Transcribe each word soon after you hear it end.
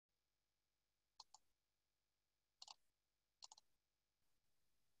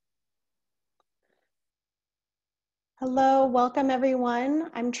Hello, welcome everyone.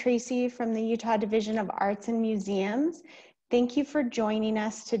 I'm Tracy from the Utah Division of Arts and Museums. Thank you for joining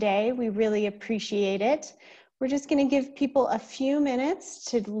us today. We really appreciate it. We're just going to give people a few minutes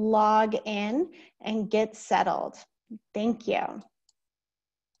to log in and get settled. Thank you.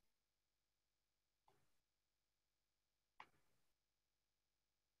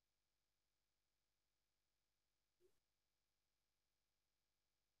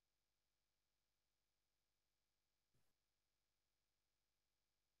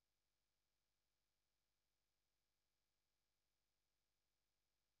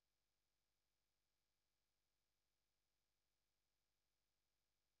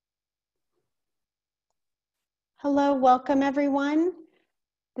 Hello, welcome everyone.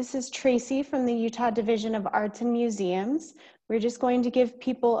 This is Tracy from the Utah Division of Arts and Museums. We're just going to give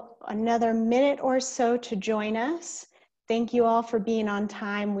people another minute or so to join us. Thank you all for being on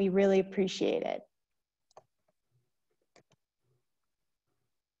time. We really appreciate it.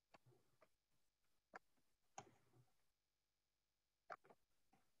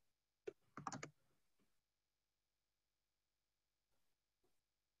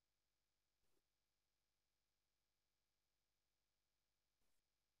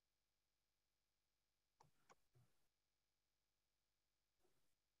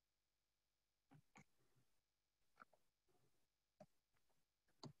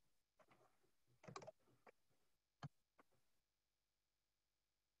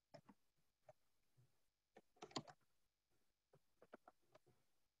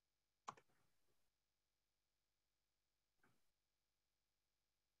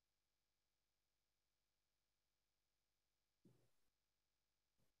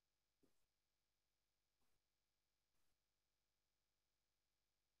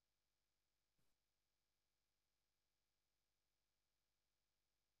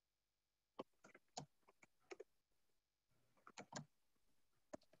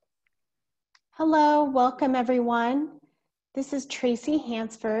 Hello, welcome everyone. This is Tracy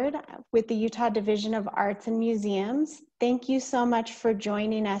Hansford with the Utah Division of Arts and Museums. Thank you so much for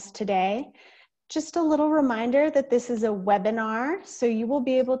joining us today. Just a little reminder that this is a webinar, so you will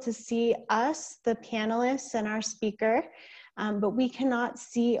be able to see us, the panelists, and our speaker, but we cannot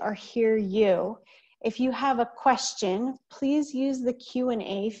see or hear you. If you have a question, please use the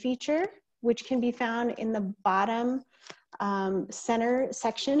Q&A feature, which can be found in the bottom center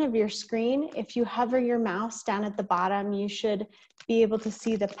section of your screen. If you hover your mouse down at the bottom, you should be able to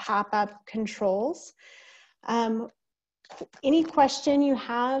see the pop-up controls. Any question you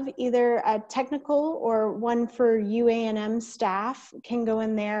have, either a technical or one for UANM staff, can go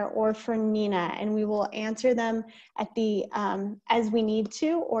in there, or for Nina, and we will answer them at the as we need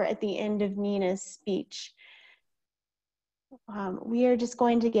to, or at the end of Nina's speech. We are just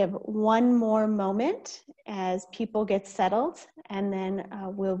going to give one more moment as people get settled, and then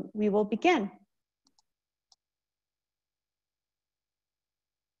we will begin.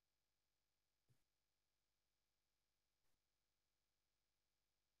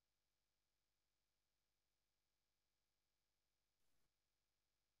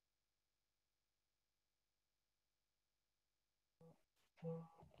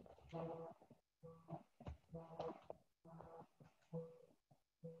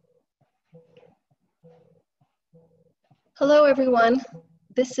 Hello, everyone.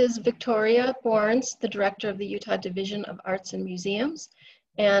 This is Victoria Borns, the Director of the Utah Division of Arts and Museums,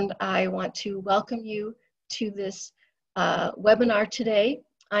 and I want to welcome you to this webinar today.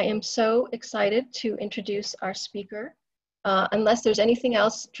 I am so excited to introduce our speaker. Unless there's anything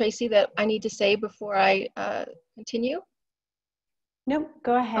else, Tracy, that I need to say before I continue? Nope,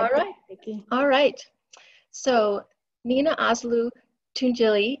 go ahead. All right. Vicki. All right. So Nina Ozlu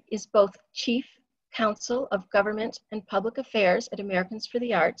Tunceli is both Chief Counsel of Government and Public Affairs at Americans for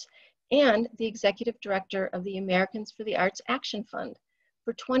the Arts and the Executive Director of the Americans for the Arts Action Fund.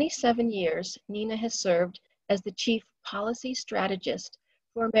 For 27 years, Nina has served as the Chief Policy Strategist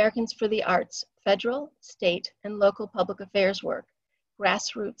for Americans for the Arts, federal, state, and local public affairs work,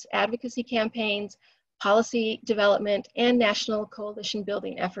 grassroots advocacy campaigns, policy development, and national coalition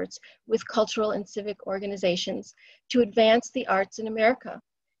building efforts with cultural and civic organizations to advance the arts in America.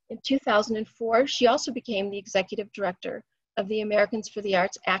 In 2004, she also became the executive director of the Americans for the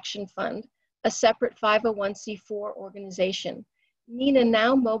Arts Action Fund, a separate 501c4 organization. Nina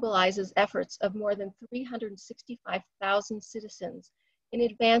now mobilizes efforts of more than 365,000 citizens in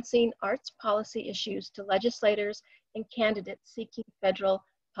advancing arts policy issues to legislators and candidates seeking federal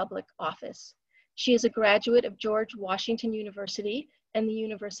public office. She is a graduate of George Washington University and the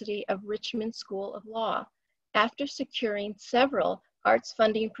University of Richmond School of Law. After securing several arts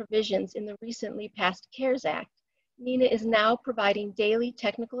funding provisions in the recently passed CARES Act, Nina is now providing daily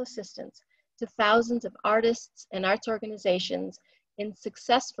technical assistance to thousands of artists and arts organizations in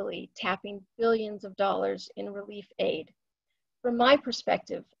successfully tapping billions of dollars in relief aid. From my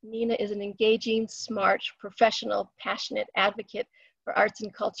perspective, Nina is an engaging, smart, professional, passionate advocate for arts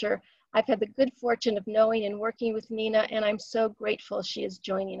and culture. I've had the good fortune of knowing and working with Nina, and I'm so grateful she is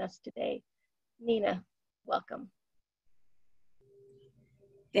joining us today. Nina, welcome.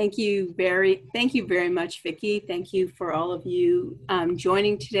 Thank you very much, Vicki. Thank you for all of you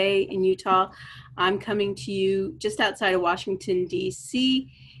joining today in Utah. I'm coming to you just outside of Washington, D.C.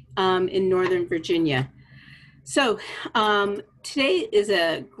 In Northern Virginia. So today is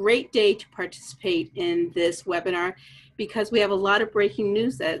a great day to participate in this webinar because we have a lot of breaking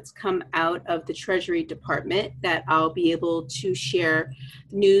news that's come out of the Treasury Department that I'll be able to share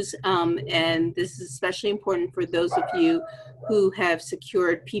news, and this is especially important for those of you who have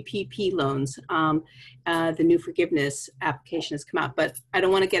secured PPP loans. The new forgiveness application has come out, but I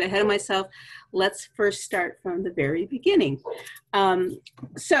don't want to get ahead of myself. Let's first start from the very beginning.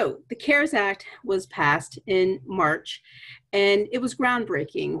 So the CARES Act was passed in March, and it was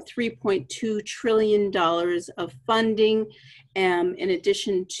groundbreaking, $3.2 trillion of funding, in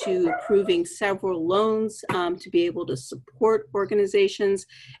addition to approving several loans to be able to support organizations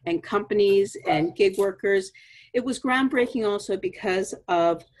and companies and gig workers. It was groundbreaking also because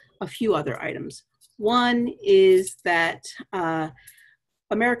of a few other items. One is that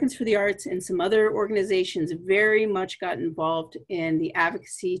Americans for the Arts and some other organizations very much got involved in the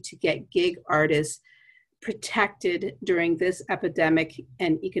advocacy to get gig artists protected during this epidemic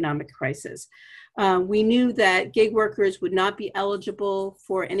and economic crisis. We knew that gig workers would not be eligible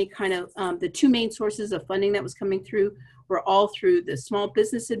for any kind of, the two main sources of funding that was coming through were all through the Small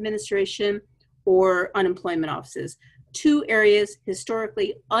Business Administration or unemployment offices, two areas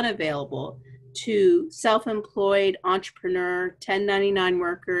historically unavailable to self-employed, entrepreneur, 1099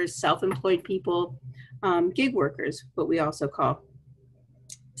 workers, self-employed people, gig workers, what we also call.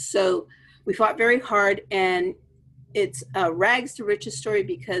 So we fought very hard, and it's a rags to riches story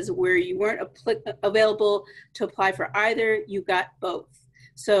because where you weren't available to apply for either, you got both.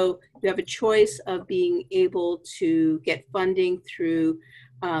 So you have a choice of being able to get funding through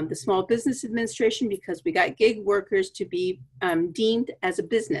the Small Business Administration because we got gig workers to be deemed as a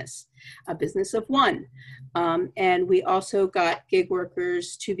business of one. And we also got gig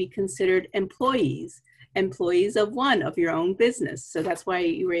workers to be considered employees of one of your own business. So that's why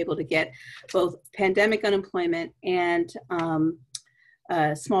you were able to get both pandemic unemployment and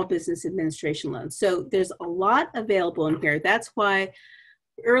Small Business Administration loans. So there's a lot available in here. That's why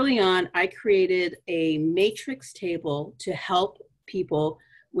early on I created a matrix table to help people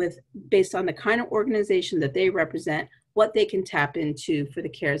based on the kind of organization that they represent, what they can tap into for the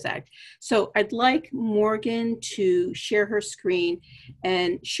CARES Act. So I'd like Morgan to share her screen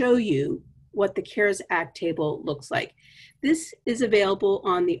and show you what the CARES Act table looks like. This is available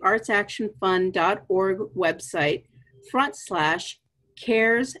on the artsactionfund.org website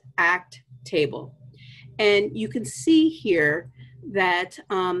 /CARES Act table. And you can see here that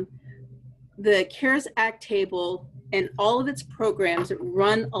the CARES Act table and all of its programs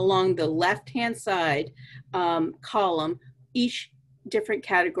run along the left-hand side column, each different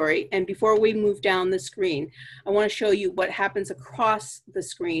category. And before we move down the screen, I want to show you what happens across the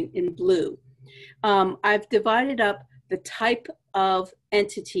screen in blue. I've divided up the type of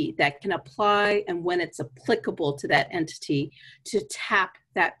entity that can apply and when it's applicable to that entity to tap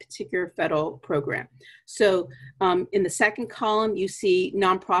that particular federal program. So in the second column, you see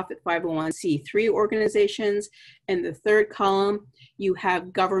nonprofit 501c3 organizations. In the third column, you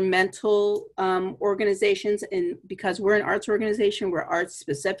have governmental organizations. And because we're an arts organization, we're arts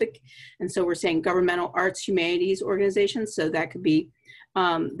specific. And so we're saying governmental arts humanities organizations. So that could be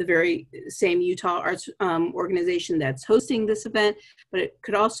the very same Utah Arts organization that's hosting this event, but it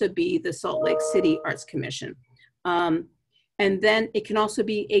could also be the Salt Lake City Arts Commission. And then it can also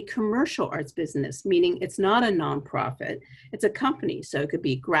be a commercial arts business, meaning it's not a nonprofit, it's a company. So it could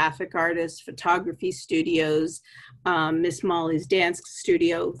be graphic artists, photography studios, Miss Molly's dance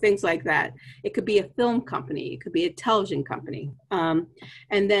studio, things like that. It could be a film company, it could be a television company. And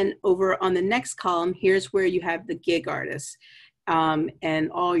then over on the next column, here's where you have the gig artists.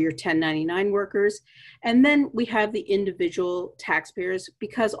 And all your 1099 workers. And then we have the individual taxpayers,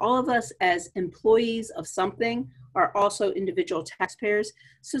 because all of us as employees of something are also individual taxpayers.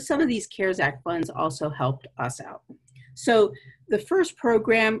 So some of these CARES Act funds also helped us out. So the first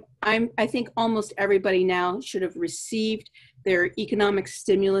program, I think almost everybody now should have received their economic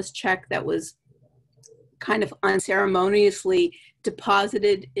stimulus check that was kind of unceremoniously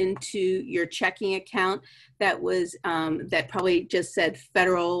deposited into your checking account that was that probably just said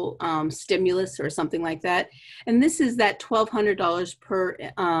federal stimulus or something like that. And this is that $1,200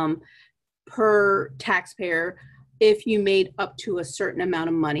 per taxpayer if you made up to a certain amount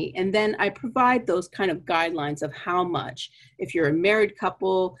of money. And then I provide those kind of guidelines of how much. If you're a married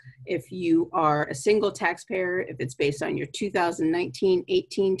couple, if you are a single taxpayer, if it's based on your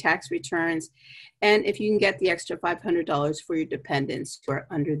 2019-18 tax returns, and if you can get the extra $500 for your dependents who are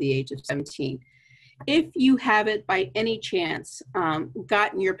under the age of 17. If you haven't by any chance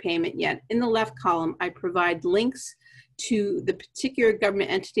gotten your payment yet, in the left column, I provide links to the particular government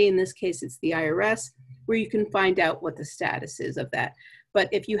entity. In this case, it's the IRS, where you can find out what the status is of that. But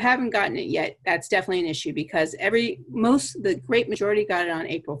if you haven't gotten it yet, that's definitely an issue, because the great majority got it on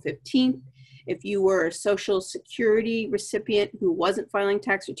April 15th. If you were a Social Security recipient who wasn't filing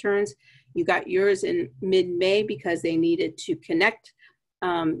tax returns, you got yours in mid-May because they needed to connect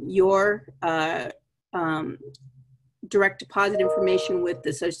your direct deposit information with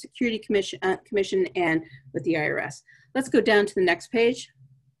the Social Security Commission and with the IRS. Let's go down to the next page.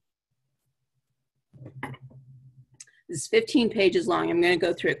 This is 15 pages long. I'm going to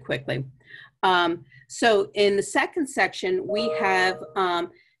go through it quickly. So in the second section, we have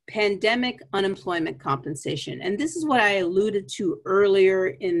pandemic unemployment compensation. And this is what I alluded to earlier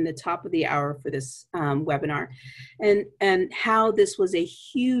in the top of the hour for this webinar, and how this was a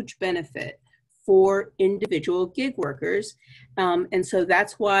huge benefit for individual gig workers. And so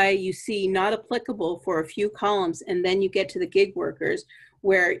that's why you see not applicable for a few columns, and then you get to the gig workers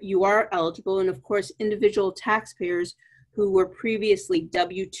where you are eligible. And of course, individual taxpayers who were previously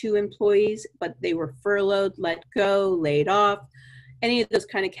W-2 employees, but they were furloughed, let go, laid off, any of those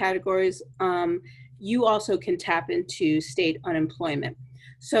kind of categories, you also can tap into state unemployment.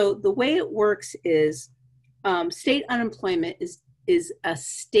 So the way it works is state unemployment is a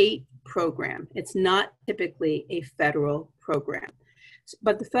state program. It's not typically a federal program.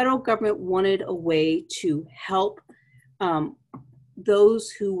 But the federal government wanted a way to help those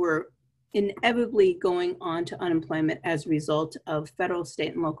who were inevitably going on to unemployment as a result of federal,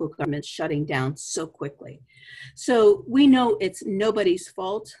 state, and local governments shutting down so quickly. So we know it's nobody's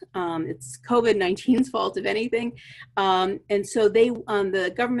fault. It's COVID-19's fault, if anything. And so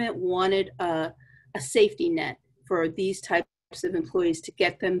the government wanted a safety net for these types of employees to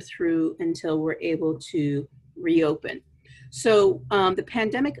get them through until we're able to reopen. So the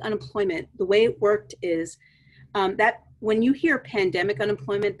pandemic unemployment, the way it worked is that when you hear pandemic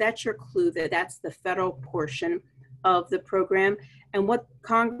unemployment, that's your clue that that's the federal portion of the program. And what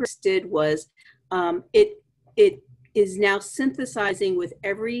Congress did was it is now synthesizing with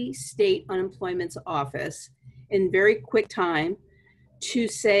every state unemployment's office in very quick time to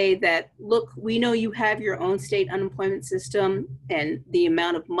say that, look, we know you have your own state unemployment system, and the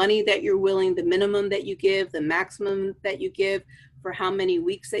amount of money that you're willing, the minimum that you give, the maximum that you give, for how many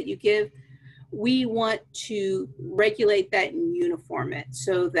weeks that you give. We want to regulate that and uniform it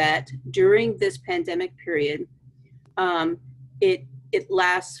so that during this pandemic period, it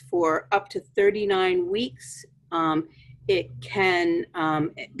lasts for up to 39 weeks. It can,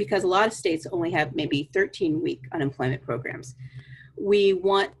 because a lot of states only have maybe 13-week unemployment programs. We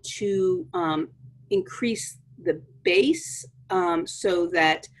want to increase the base so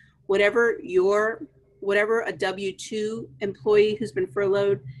that whatever a W-2 employee who's been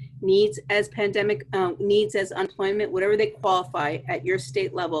furloughed needs as needs as unemployment, whatever they qualify at your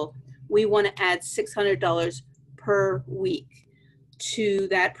state level, we want to add $600 per week to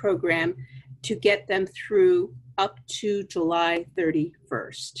that program to get them through up to July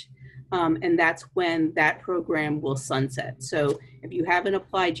 31st. And that's when that program will sunset. So if you haven't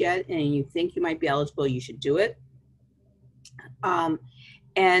applied yet and you think you might be eligible, you should do it.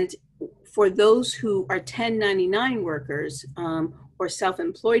 And for those who are 1099 workers or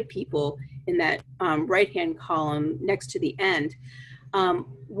self-employed people in that right-hand column next to the end,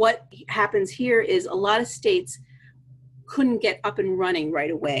 what happens here is a lot of states couldn't get up and running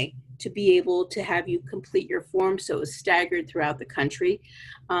right away to be able to have you complete your form, so it was staggered throughout the country.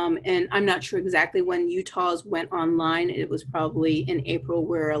 And I'm not sure exactly when Utah's went online. It was probably in April,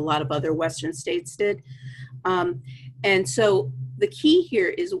 where a lot of other Western states did. And so the key here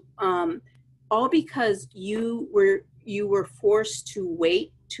is all because you were forced to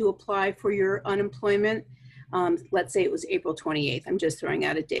wait to apply for your unemployment. Let's say it was April 28th. I'm just throwing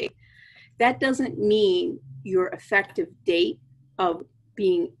out a date. That doesn't mean your effective date of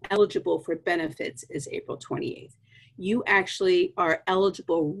being eligible for benefits is April 28th. you actually are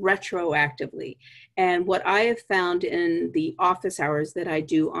eligible retroactively. And what I have found in the office hours that I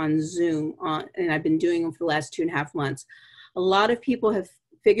do on Zoom, and I've been doing them for the last 2.5 months, a lot of people have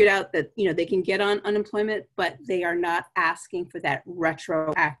figured out that, you know, they can get on unemployment, but they are not asking for that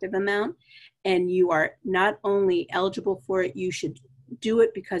retroactive amount. And you are not only eligible for it, you should do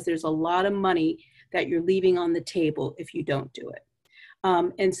it, because there's a lot of money that you're leaving on the table if you don't do it.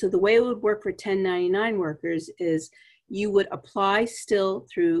 And so the way it would work for 1099 workers is you would apply still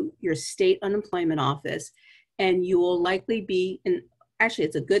through your state unemployment office, and you will likely be, and actually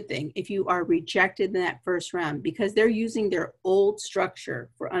it's a good thing if you are rejected in that first round, because they're using their old structure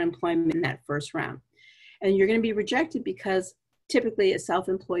for unemployment in that first round. And you're going to be rejected because typically a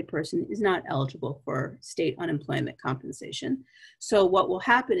self-employed person is not eligible for state unemployment compensation. So what will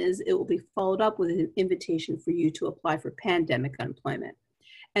happen is it will be followed up with an invitation for you to apply for pandemic unemployment.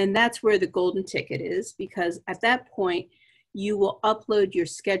 And that's where the golden ticket is, because at that point, you will upload your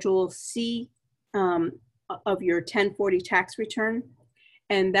Schedule C of your 1040 tax return,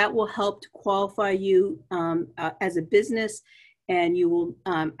 and that will help to qualify you as a business. And you will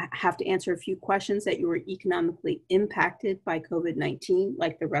have to answer a few questions that you were economically impacted by COVID-19,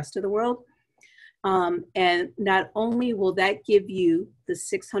 like the rest of the world. And not only will that give you the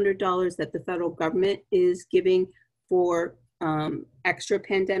 $600 that the federal government is giving for extra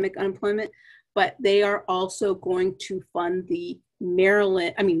pandemic unemployment, but they are also going to fund the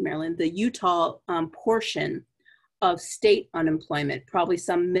the Utah portion of state unemployment, probably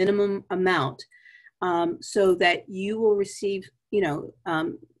some minimum amount, so that you will receive,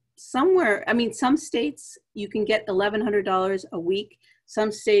 somewhere, some states you can get $1,100 a week.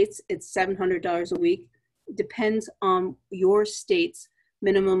 Some states it's $700 a week. It depends on your state's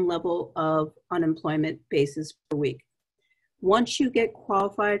minimum level of unemployment basis per week. Once you get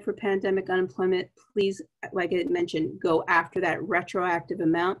qualified for pandemic unemployment, please, like I mentioned, go after that retroactive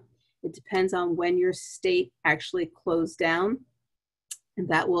amount. It depends on when your state actually closed down, and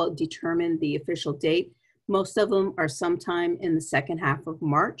that will determine the official date. Most of them are sometime in the second half of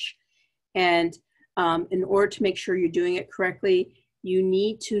March. And in order to make sure you're doing it correctly, you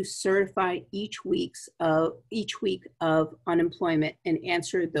need to certify each week of unemployment and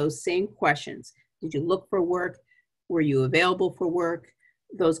answer those same questions. Did you look for work? Were you available for work?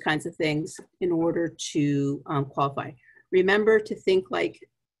 Those kinds of things in order to qualify. Remember to think like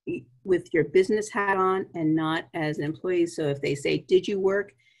with your business hat on and not as an employee. So if they say, did you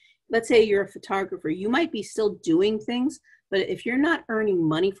work? Let's say you're a photographer, you might be still doing things, but if you're not earning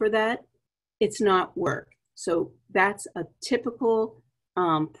money for that, it's not work. So that's a typical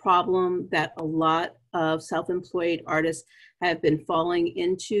problem that a lot of self-employed artists have been falling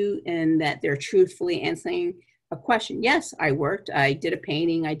into, and that they're truthfully answering a question. Yes, I worked, I did a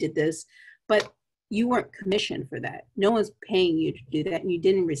painting, I did this, but you weren't commissioned for that. No one's paying you to do that, and you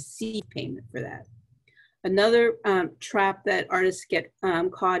didn't receive payment for that. Another trap that artists get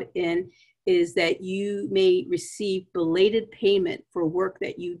caught in is that you may receive belated payment for work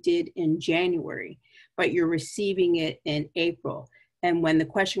that you did in January, but you're receiving it in April. And when the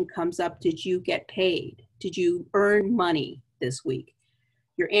question comes up, did you get paid? Did you earn money this week?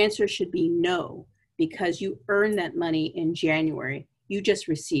 Your answer should be no, because you earned that money in January. You just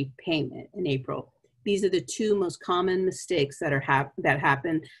received payment in April. These are the two most common mistakes that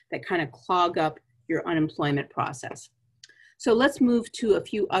happen that kind of clog up your unemployment process. So let's move to a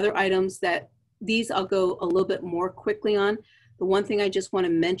few other items that these I'll go a little bit more quickly on. The one thing I just want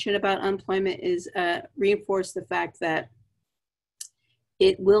to mention about unemployment is reinforce the fact that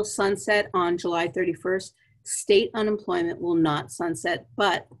it will sunset on July 31st. State unemployment will not sunset,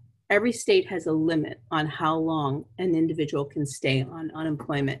 but every state has a limit on how long an individual can stay on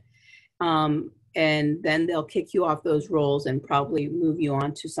unemployment. And then they'll kick you off those rolls and probably move you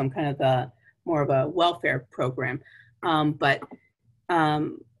on to some kind of more of a welfare program. But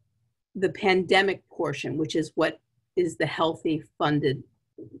the pandemic portion, which is what is the healthy funded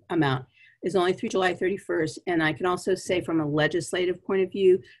amount, is only through July 31st. And I can also say from a legislative point of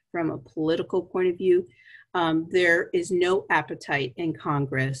view, from a political point of view, there is no appetite in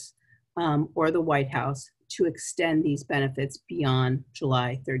Congress or the White House to extend these benefits beyond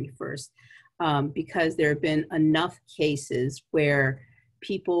July 31st. Because there have been enough cases where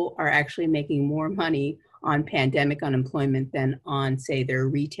people are actually making more money on pandemic unemployment than on, say, their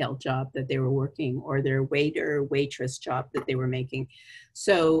retail job that they were working, or their waiter, waitress job that they were making.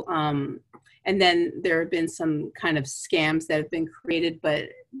 So, and then there have been some kind of scams that have been created, but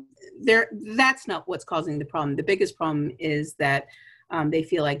that's not what's causing the problem. The biggest problem is that they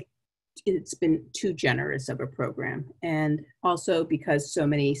feel like it's been too generous of a program. And also because so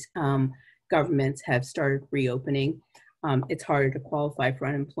many governments have started reopening, it's harder to qualify for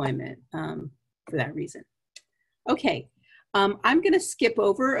unemployment for that reason. Okay, I'm going to skip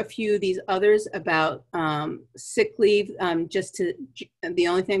over a few of these others about sick leave. The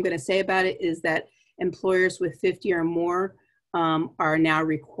only thing I'm going to say about it is that employers with 50 or more are now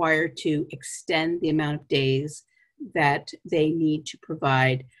required to extend the amount of days that they need to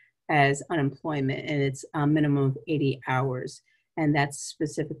provide as unemployment, and it's a minimum of 80 hours. And that's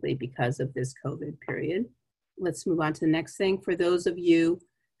specifically because of this COVID period. Let's move on to the next thing. For those of you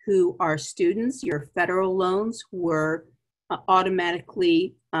who are students, your federal loans were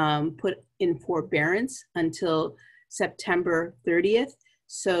automatically put in forbearance until September 30th.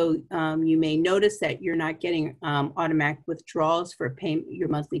 So you may notice that you're not getting automatic withdrawals for your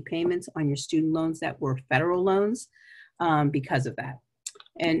monthly payments on your student loans that were federal loans because of that.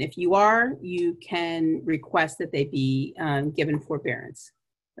 And if you are, you can request that they be given forbearance.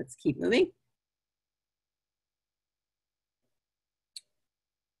 Let's keep moving.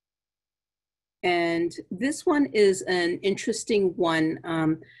 And this one is an interesting one.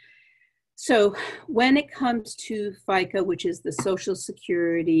 So when it comes to FICA, which is the Social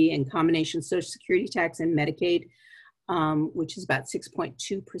Security and combination Social Security tax and Medicaid, which is about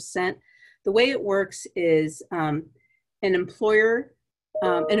 6.2%, the way it works is an employee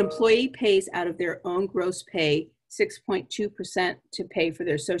pays out of their own gross pay 6.2% to pay for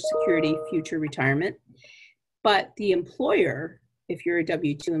their Social Security future retirement. But the employer, if you're a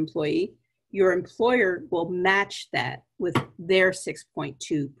W-2 employee, your employer will match that with their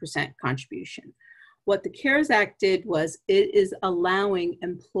 6.2% contribution. What the CARES Act did was it is allowing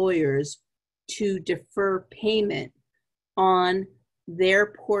employers to defer payment on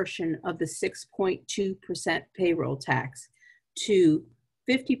their portion of the 6.2% payroll tax to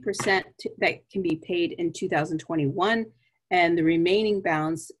 50% that can be paid in 2021 and the remaining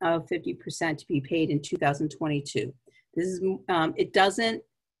balance of 50% to be paid in 2022. This is, it doesn't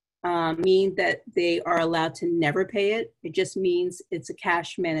mean that they are allowed to never pay it. It just means it's a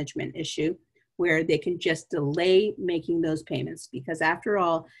cash management issue where they can just delay making those payments, because after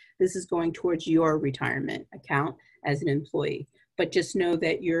all, this is going towards your retirement account as an employee. But just know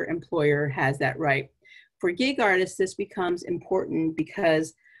that your employer has that right. For gig artists, this becomes important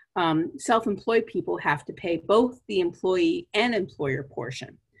because self-employed people have to pay both the employee and employer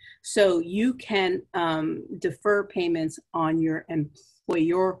portion. So you can defer payments on your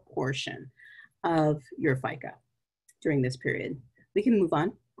employer portion of your FICA during this period. We can move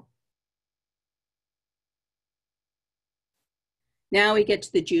on. Now we get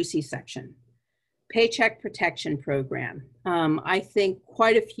to the juicy section. Paycheck Protection Program. I think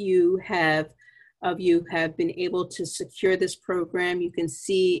quite a few of you have been able to secure this program. You can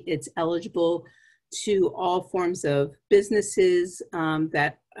see it's eligible to all forms of businesses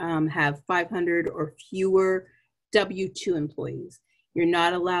that have 500 or fewer W-2 employees. You're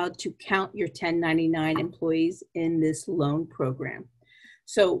not allowed to count your 1099 employees in this loan program.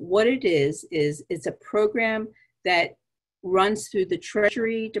 So what it is it's a program that runs through the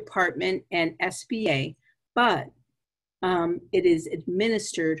Treasury Department and SBA, but it is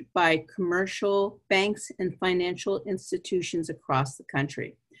administered by commercial banks and financial institutions across the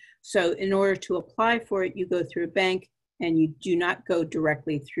country. So in order to apply for it, you go through a bank and you do not go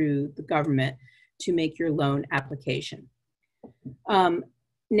directly through the government to make your loan application.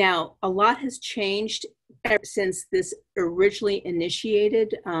 Now, a lot has changed ever since this originally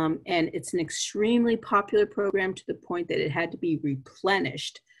initiated, and it's an extremely popular program to the point that it had to be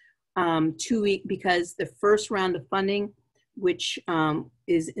replenished because the first round of funding, which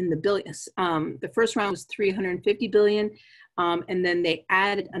is in the billions, the first round was $350 billion, and then they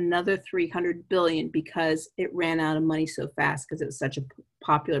added another $300 billion because it ran out of money so fast because it was such a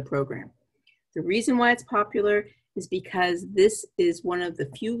popular program. The reason why it's popular is because this is one of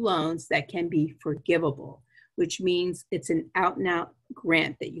the few loans that can be forgivable, which means it's an out-and-out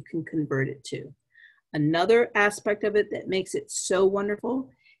grant that you can convert it to. Another aspect of it that makes it so wonderful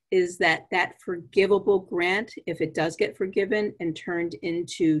is that that forgivable grant, if it does get forgiven and turned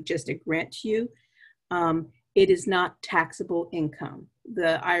into just a grant to you, it is not taxable income.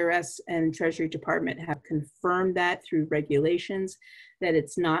 The IRS and Treasury Department have confirmed that through regulations that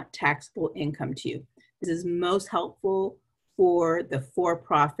it's not taxable income to you. This is most helpful for the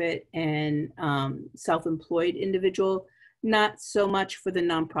for-profit and self-employed individual, not so much for the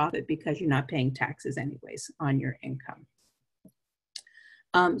nonprofit because you're not paying taxes anyways on your income.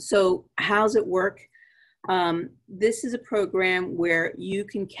 So how's it work? This is a program where you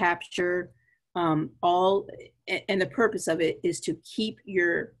can capture and the purpose of it is to keep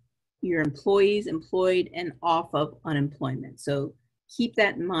your employees employed and off of unemployment. So keep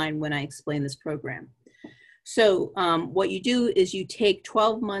that in mind when I explain this program. So what you do is you take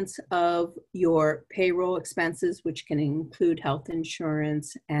 12 months of your payroll expenses, which can include health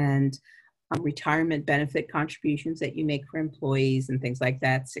insurance and retirement benefit contributions that you make for employees and things like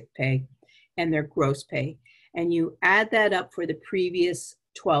that, sick pay, and their gross pay. And you add that up for the previous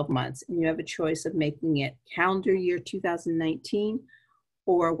 12 months, and you have a choice of making it calendar year 2019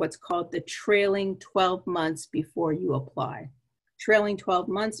 or what's called the trailing 12 months before you apply. Trailing 12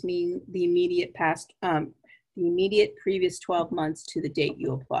 months mean the immediate previous 12 months to the date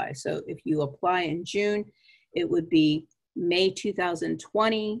you apply. So if you apply in June, it would be May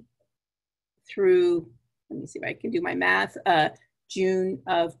 2020 through, let me see if I can do my math, June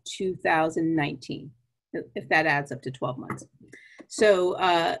of 2019, if that adds up to 12 months. So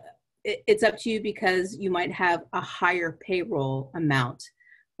it's up to you because you might have a higher payroll amount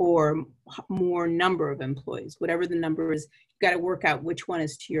or more number of employees. Whatever the number is, you've got to work out which one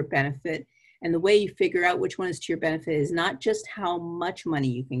is to your benefit. And the way you figure out which one is to your benefit is not just how much money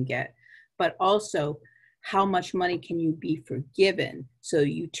you can get, but also how much money can you be forgiven so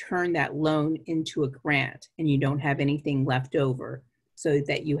you turn that loan into a grant and you don't have anything left over so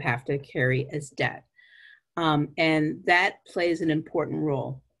that you have to carry as debt. And that plays an important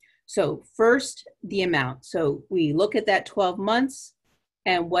role. So first, the amount. So we look at that 12 months,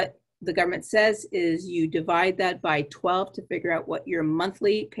 and what the government says is you divide that by 12 to figure out what your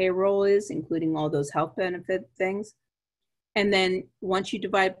monthly payroll is, including all those health benefit things. And then once you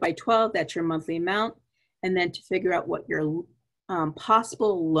divide by 12, that's your monthly amount. And then to figure out what your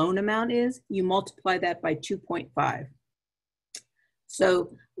possible loan amount is, you multiply that by 2.5.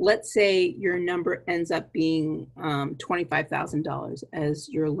 So let's say your number ends up being $25,000 as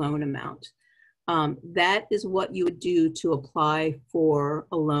your loan amount. That is what you would do to apply for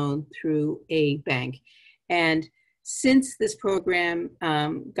a loan through a bank. And since this program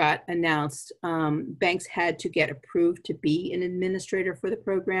got announced, banks had to get approved to be an administrator for the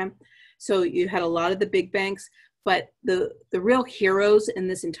program. So you had a lot of the big banks, but the real heroes in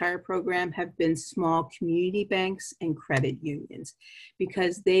this entire program have been small community banks and credit unions,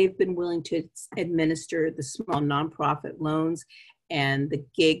 because they've been willing to administer the small nonprofit loans and the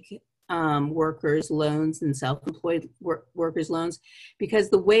gig workers loans and self-employed workers loans,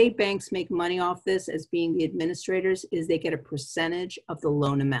 because the way banks make money off this as being the administrators is they get a percentage of the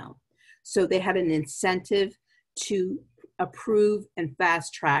loan amount. So they had an incentive to approve and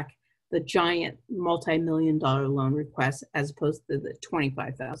fast track the giant multi-million-dollar loan request as opposed to the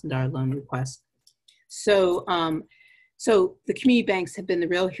 $25,000 loan request. So, so the community banks have been the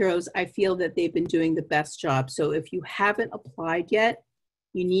real heroes. I feel that they've been doing the best job. So if you haven't applied yet,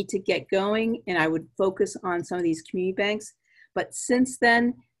 you need to get going, and I would focus on some of these community banks. But since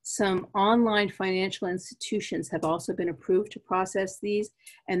then, some online financial institutions have also been approved to process these,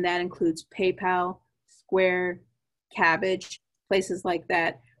 and that includes PayPal, Square, Cabbage, places like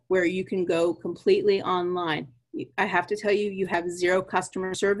that, where you can go completely online. I have to tell you, you have zero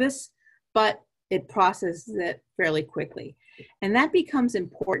customer service, but it processes it fairly quickly. And that becomes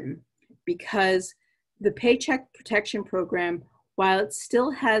important because the Paycheck Protection Program, while it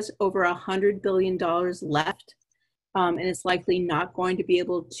still has over $100 billion left, and it's likely not going to be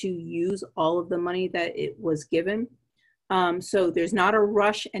able to use all of the money that it was given. So there's not a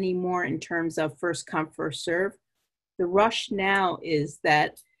rush anymore in terms of first come, first serve. The rush now is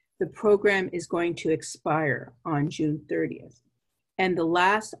that the program is going to expire on June 30th. And the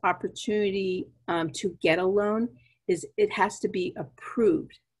last opportunity to get a loan is it has to be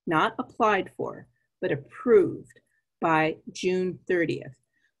approved, not applied for, but approved by June 30th,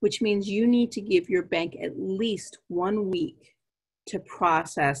 which means you need to give your bank at least 1 week to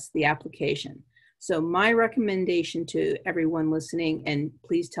process the application. So my recommendation to everyone listening, and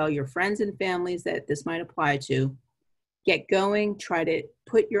please tell your friends and families that this might apply to, get going, try to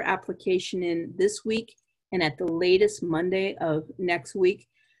put your application in this week and at the latest Monday of next week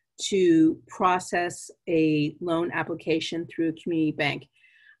to process a loan application through a community bank.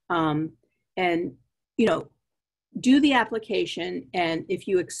 And, you know, do the application, and if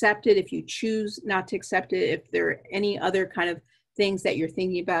you accept it, if you choose not to accept it, if there are any other kind of things that you're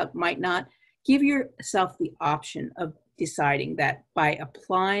thinking about might not, give yourself the option of deciding that by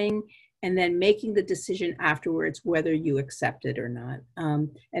applying and then making the decision afterwards whether you accept it or not.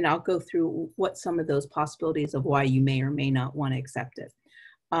 And I'll go through what some of those possibilities of why you may or may not want to accept it.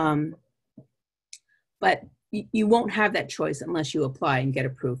 But you won't have that choice unless you apply and get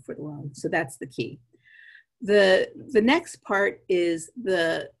approved for the loan. So that's the key. The next part is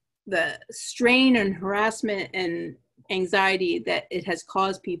the strain and harassment and anxiety that it has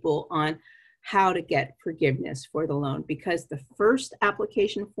caused people on how to get forgiveness for the loan, because the first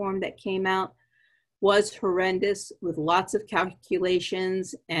application form that came out was horrendous with lots of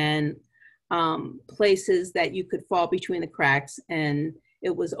calculations and places that you could fall between the cracks, and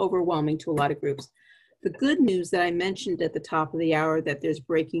it was overwhelming to a lot of groups. The good news that I mentioned at the top of the hour that there's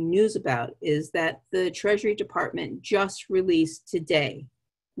breaking news about is that the Treasury Department just released today,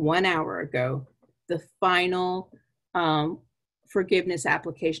 1 hour ago, the final forgiveness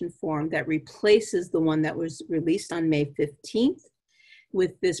application form that replaces the one that was released on May 15th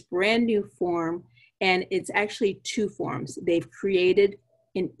with this brand new form. And it's actually two forms. They've created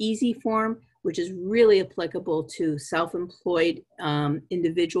an easy form, which is really applicable to self-employed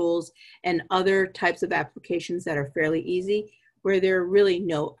individuals and other types of applications that are fairly easy, where there are really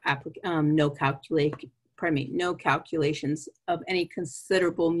no calculations of any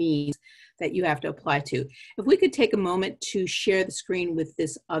considerable means that you have to apply to. If we could take a moment to share the screen with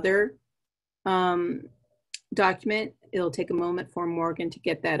this other document, it'll take a moment for Morgan to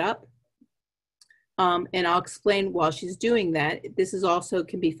get that up. And I'll explain while she's doing that. This is also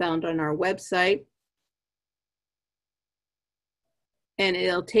can be found on our website. And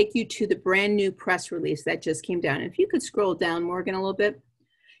it'll take you to the brand new press release that just came down. If you could scroll down, Morgan, a little bit,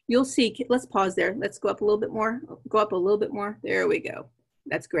 you'll see, let's pause there. Let's go up a little bit more. Go up a little bit more. There we go.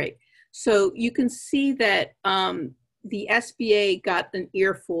 That's great. So you can see that the SBA got an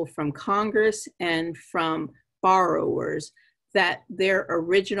earful from Congress and from borrowers that their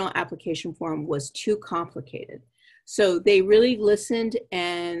original application form was too complicated. So they really listened,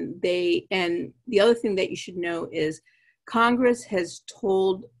 and the other thing that you should know is Congress has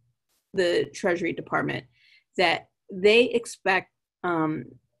told the Treasury Department that they expect the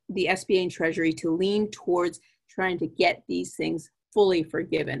SBA and Treasury to lean towards trying to get these things fully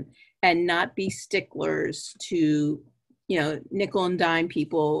forgiven and not be sticklers to, nickel and dime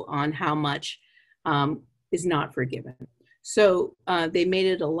people on how much is not forgiven. So they made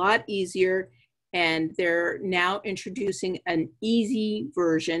it a lot easier, and they're now introducing an easy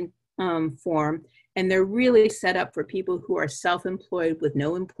version form, and they're really set up for people who are self-employed with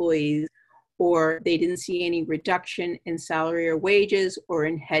no employees, or they didn't see any reduction in salary or wages or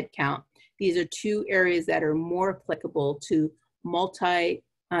in headcount. These are two areas that are more applicable to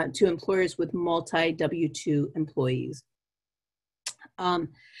employers with multi W-2 employees.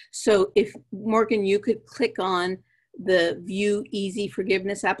 So if Morgan, you could click on the View Easy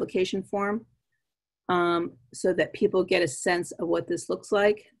Forgiveness Application Form so that people get a sense of what this looks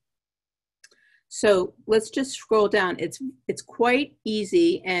like. So let's just scroll down. It's quite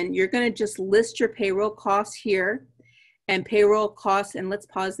easy, and you're going to just list your payroll costs here, and payroll costs, and let's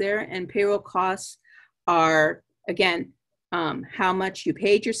pause there, and payroll costs are, again, how much you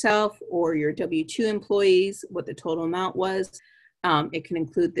paid yourself or your W-2 employees, what the total amount was. It can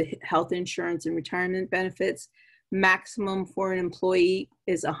include the health insurance and retirement benefits. Maximum for an employee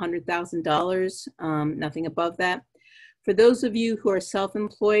is $100,000, nothing above that. For those of you who are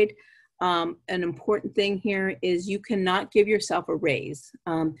self-employed, an important thing here is you cannot give yourself a raise.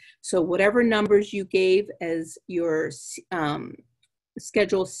 So whatever numbers you gave as your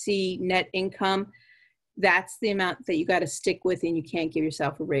Schedule C net income, that's the amount that you got to stick with, and you can't give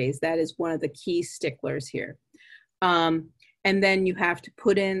yourself a raise. That is one of the key sticklers here. And then you have to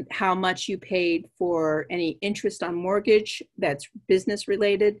put in how much you paid for any interest on mortgage that's business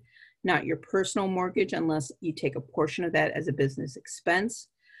related, not your personal mortgage unless you take a portion of that as a business expense,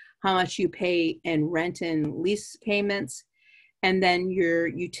 how much you pay in rent and lease payments, and then your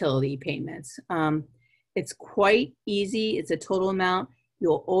utility payments. It's quite easy. It's a total amount.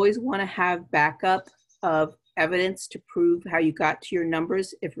 You'll always want to have backup of evidence to prove how you got to your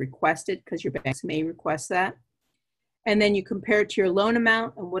numbers if requested, because your banks may request that. And then you compare it to your loan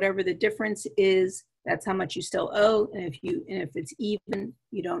amount, and whatever the difference is, that's how much you still owe. And if it's even,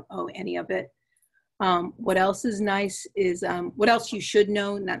 you don't owe any of it. What else is nice is, what else you should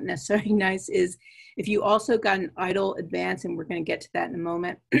know, not necessarily nice, is if you also got an idle advance, and we're going to get to that in a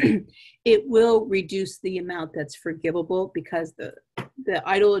moment, it will reduce the amount that's forgivable, because the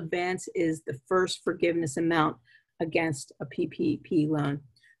idle advance is the first forgiveness amount against a PPP loan.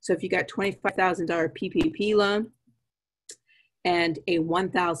 So if you got $25,000 PPP loan and a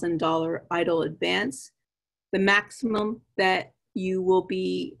 $1,000 idle advance, the maximum that you will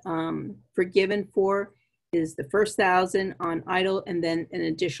be forgiven for is the first $1,000 on idle, and then an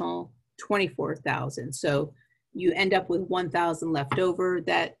additional $24,000. So you end up with $1,000 left over.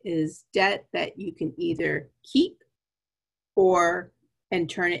 That is debt that you can either keep and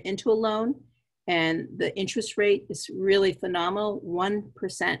turn it into a loan. And the interest rate is really phenomenal,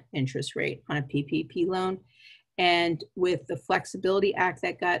 1% interest rate on a PPP loan. And with the Flexibility Act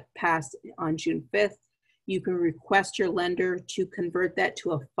that got passed on June 5th, you can request your lender to convert that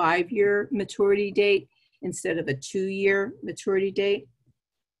to a 5-year maturity date instead of a 2-year maturity date.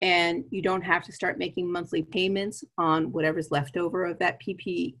 And you don't have to start making monthly payments on whatever's left over of that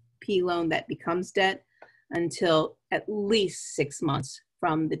PPP loan that becomes debt until at least 6 months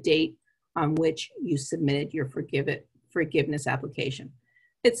from the date on which you submitted your forgiveness application.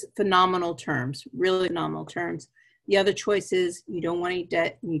 It's phenomenal terms, really phenomenal terms. The other choice is you don't want any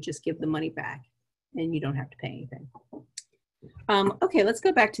debt and you just give the money back and you don't have to pay anything. Okay, let's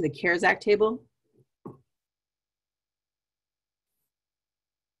go back to the CARES Act table.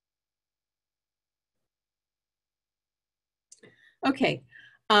 Okay,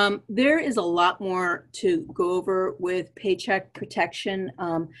 there is a lot more to go over with paycheck protection.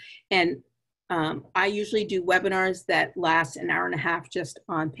 I usually do webinars that last an hour and a half just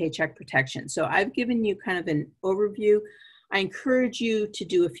on paycheck protection. So I've given you kind of an overview. I encourage you to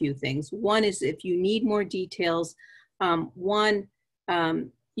do a few things. One is if you need more details,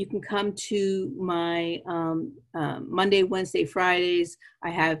 you can come to my Monday, Wednesday, Fridays. I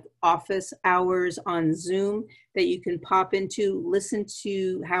have office hours on Zoom that you can pop into, listen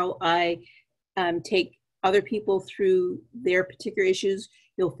to how I take other people through their particular issues.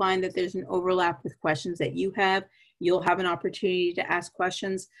 You'll find that there's an overlap with questions that you have. You'll have an opportunity to ask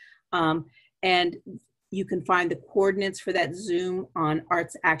questions. And you can find the coordinates for that Zoom on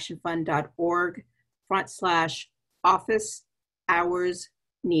artsactionfund.org/office hours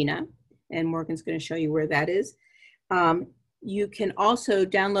Nina, and Morgan's going to show you where that is. You can also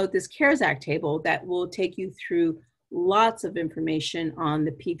download this CARES Act table that will take you through lots of information on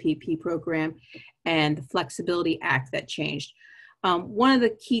the PPP program and the Flexibility Act that changed. One of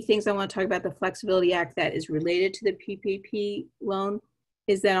the key things I want to talk about the Flexibility Act that is related to the PPP loan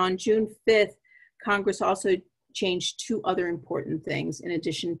is that on June 5th, Congress also changed 2 other important things in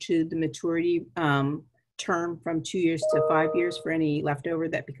addition to the maturity term from 2 years to 5 years for any leftover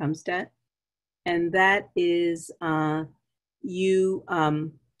that becomes debt. And that is you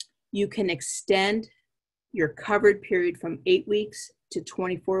can extend your covered period from 8 weeks to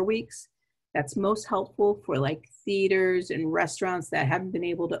 24 weeks. That's most helpful for like theaters and restaurants that haven't been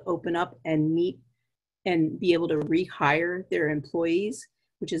able to open up and meet and be able to rehire their employees,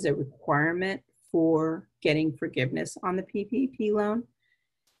 which is a requirement for getting forgiveness on the PPP loan.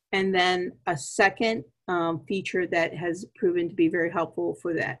 And then a second feature that has proven to be very helpful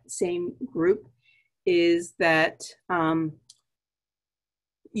for that same group is that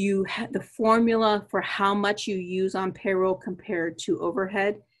the formula for how much you use on payroll compared to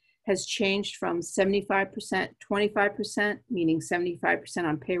overhead has changed from 75%, 25%, meaning 75%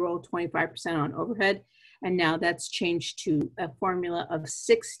 on payroll, 25% on overhead. And now that's changed to a formula of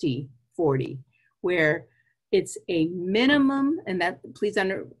 60-40, where it's a minimum, and that please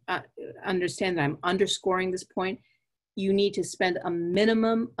understand that I'm underscoring this point. You need to spend a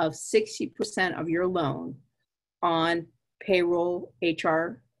minimum of 60% of your loan on payroll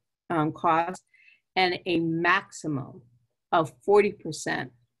HR costs and a maximum of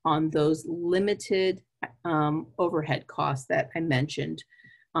 40% on those limited overhead costs that I mentioned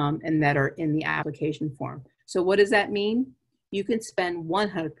and that are in the application form. So what does that mean? You can spend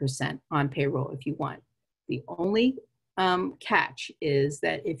 100% on payroll if you want. The only catch is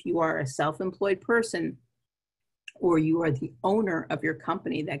that if you are a self-employed person or you are the owner of your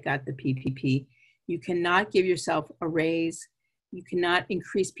company that got the PPP, you cannot give yourself a raise. You cannot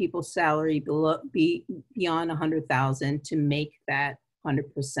increase people's salary beyond 100,000 to make that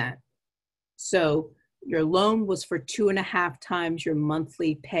 100%. So your loan was for 2.5 times your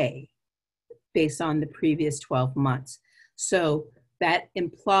monthly pay based on the previous 12 months. So that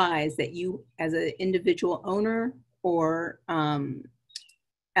implies that you, as an individual owner or a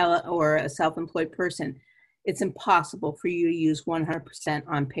self-employed person, it's impossible for you to use 100%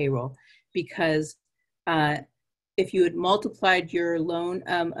 on payroll, because if you had multiplied your loan,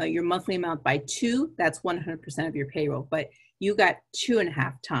 your monthly amount by 2, that's 100% of your payroll, but you got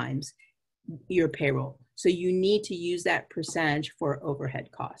 2.5 times your payroll. So you need to use that percentage for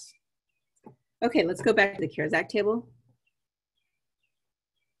overhead costs. Okay, let's go back to the CARES Act table.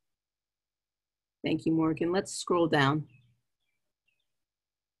 Thank you, Morgan. Let's scroll down.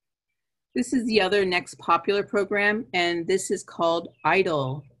 This is the other next popular program, and this is called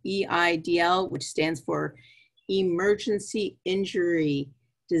EIDL, E-I-D-L, which stands for Emergency Injury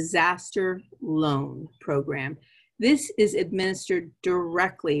Disaster Loan Program. This is administered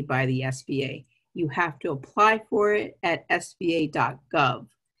directly by the SBA. You have to apply for it at sba.gov.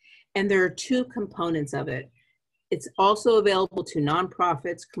 And there are 2 components of it. It's also available to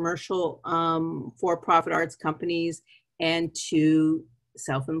nonprofits, commercial for-profit arts companies, and to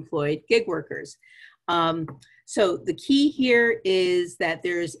self-employed gig workers. So the key here is that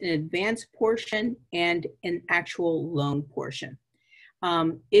there's an advance portion and an actual loan portion.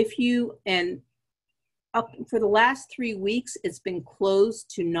 Up for the last 3 weeks, it's been closed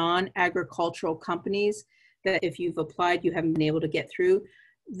to non-agricultural companies that if you've applied, you haven't been able to get through.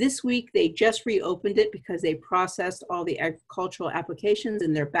 This week, they just reopened it because they processed all the agricultural applications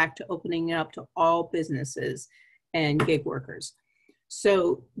and they're back to opening it up to all businesses and gig workers.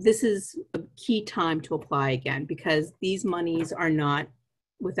 So this is a key time to apply again because these monies are not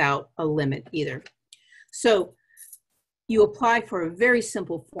without a limit either. So you apply for a very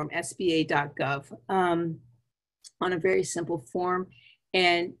simple form, sba.gov, on a very simple form,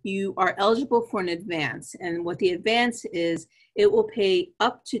 and you are eligible for an advance. And what the advance is, it will pay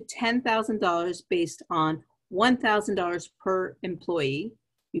up to $10,000 based on $1,000 per employee.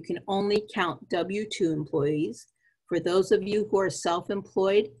 You can only count W-2 employees. For those of you who are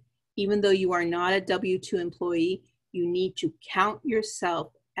self-employed, even though you are not a W-2 employee, you need to count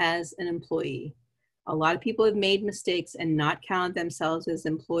yourself as an employee. A lot of people have made mistakes and not counted themselves as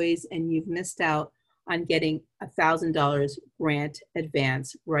employees, and you've missed out on getting $1,000 grant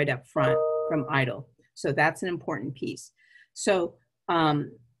advance right up front from EIDL. So that's an important piece. So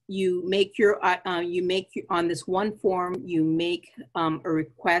you make on this one form, you make a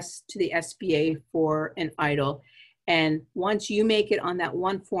request to the SBA for an EIDL. And once you make it on that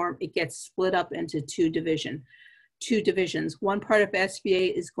one form, it gets split up into two divisions. One part of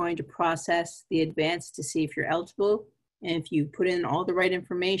SBA is going to process the advance to see if you're eligible. And if you put in all the right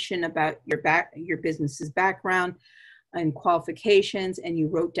information about your business's background and qualifications, and you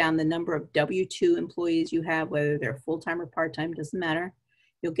wrote down the number of W-2 employees you have, whether they're full-time or part-time, doesn't matter,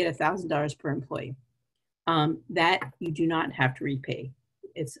 you'll get $1,000 per employee. That you do not have to repay.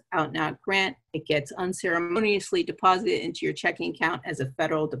 It's out and out grant. It gets unceremoniously deposited into your checking account as a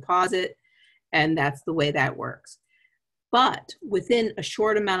federal deposit, and that's the way that works. But within a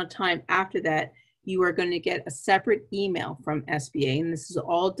short amount of time after that, you are going to get a separate email from SBA, and this is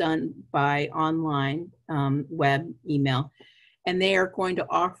all done by online web email, and they are going to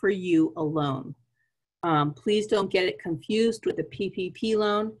offer you a loan. Please don't get it confused with the PPP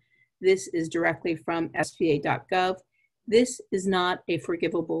loan. This is directly from SBA.gov. This is not a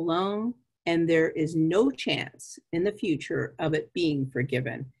forgivable loan, and there is no chance in the future of it being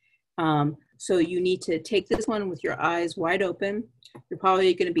forgiven. So you need to take this one with your eyes wide open. You're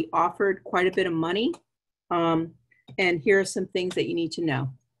probably going to be offered quite a bit of money. And here are some things that you need to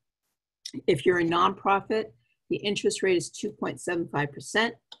know. If you're a nonprofit, the interest rate is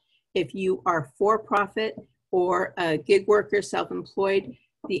 2.75%. If you are for-profit or a gig worker, self-employed,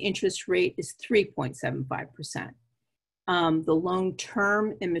 the interest rate is 3.75%. The loan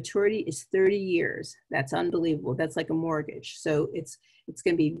term and maturity is 30 years. That's unbelievable. That's like a mortgage. So it's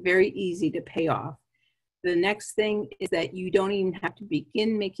going to be very easy to pay off. The next thing is that you don't even have to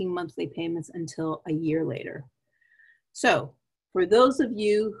begin making monthly payments until a year later. So for those of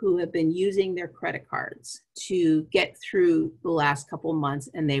you who have been using their credit cards to get through the last couple of months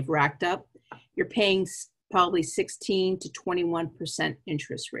and they've racked up, you're paying probably 16 to 21%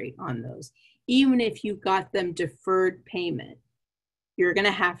 interest rate on those. Even if you got them deferred payment, you're going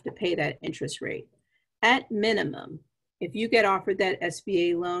to have to pay that interest rate. At minimum, if you get offered that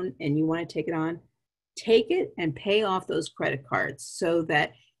SBA loan and you want to take it on, take it and pay off those credit cards so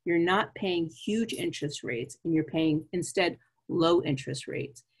that you're not paying huge interest rates and you're paying instead low interest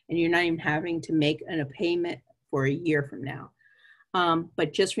rates, and you're not even having to make a payment for a year from now.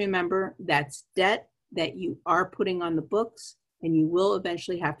 But just remember, that's debt that you are putting on the books, and you will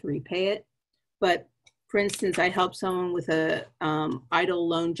eventually have to repay it. But for instance, I helped someone with a EIDL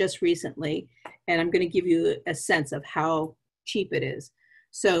loan just recently, and I'm going to give you a sense of how cheap it is.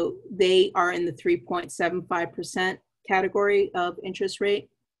 So they are in the 3.75% category of interest rate.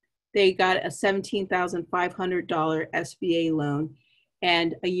 They got a $17,500 SBA loan,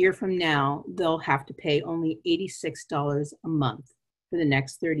 and a year from now, they'll have to pay only $86 a month for the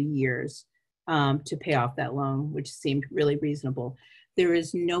next 30 years to pay off that loan, which seemed really reasonable. There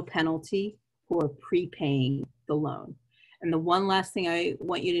is no penalty for prepaying the loan. And the one last thing I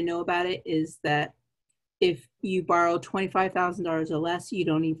want you to know about it is that if you borrow $25,000 or less, you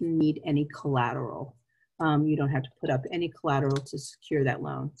don't even need any collateral. You don't have to put up any collateral to secure that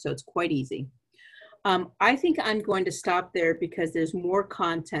loan. So it's quite easy. I think I'm going to stop there because there's more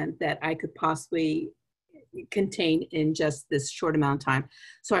content that I could possibly contain in just this short amount of time.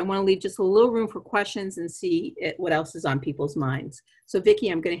 So I want to leave just a little room for questions and see what else is on people's minds. So Vicki,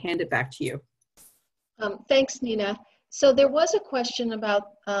 I'm going to hand it back to you. Thanks, Nina. So there was a question about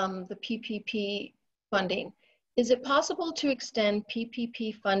the PPP funding. Is it possible to extend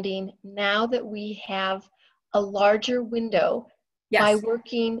PPP funding now that we have a larger window by Yes.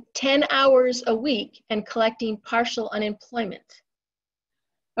 working 10 hours a week and collecting partial unemployment?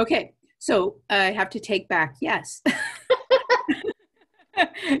 Okay, so I have to take back yes.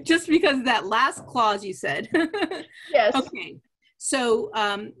 Just because of that last clause you said. Yes. Okay, so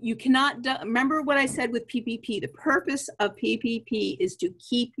you cannot, remember what I said with PPP. The purpose of PPP is to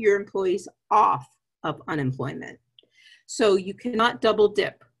keep your employees off of unemployment. So you cannot double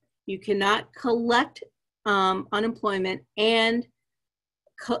dip. You cannot collect unemployment and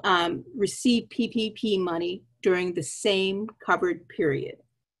receive PPP money during the same covered period.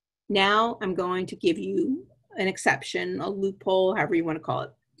 Now I'm going to give you an exception, a loophole, however you want to call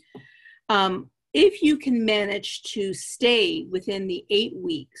it. If you can manage to stay within the 8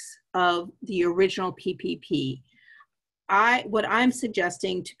 weeks of the original PPP, what I'm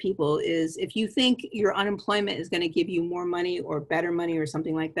suggesting to people is if you think your unemployment is going to give you more money or better money or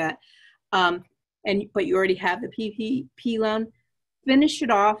something like that, but you already have the PPP loan, finish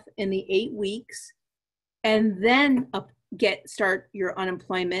it off in the 8 weeks and then start your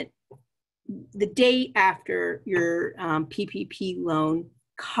unemployment the day after your PPP loan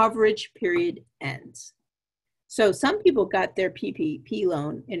coverage period ends. So some people got their PPP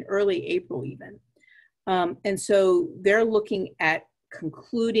loan in early April even. And so they're looking at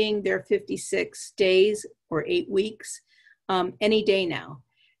concluding their 56 days or 8 weeks any day now.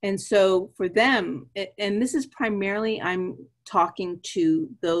 And so for them, and this is primarily, I'm talking to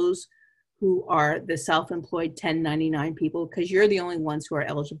those who are the self-employed 1099 people, because you're the only ones who are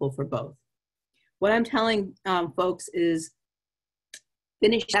eligible for both. What I'm telling folks is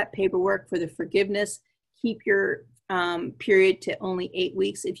finish that paperwork for the forgiveness, keep your period to only 8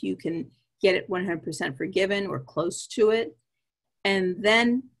 weeks if you can get it 100% forgiven or close to it, and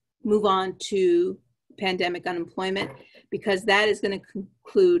then move on to pandemic unemployment, because that is going to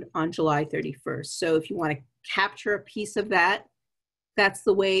conclude on July 31st. So if you want to capture a piece of that, that's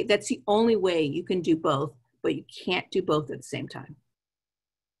the only way you can do both, but you can't do both at the same time.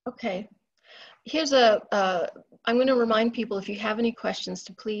 Okay. Here's I'm going to remind people, if you have any questions,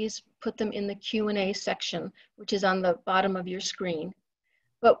 to please put them in the Q&A section, which is on the bottom of your screen.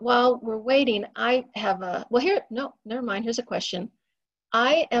 But while we're waiting, I have never mind, here's a question.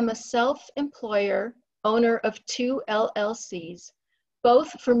 I am a self-employer, owner of 2 LLCs, both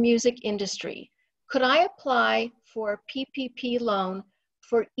for music industry. Could I apply for a PPP loan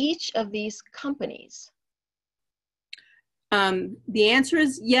for each of these companies? The answer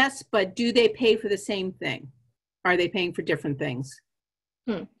is yes, but do they pay for the same thing? Are they paying for different things?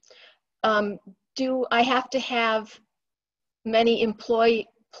 Do I have to have many employers?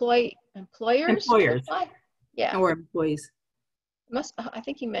 Employers. Yeah. Or employees. I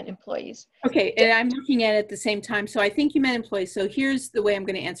think you meant employees. Okay, and I'm looking at it at the same time. So I think you meant employees. So here's the way I'm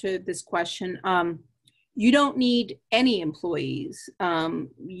going to answer this question. You don't need any employees.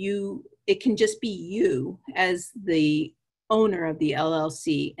 It can just be you as the owner of the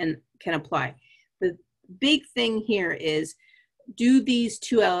LLC and can apply. The big thing here is, do these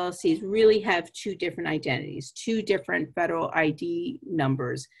 2 LLCs really have 2 different identities, 2 different federal ID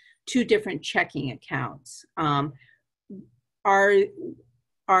numbers, 2 different checking accounts? Do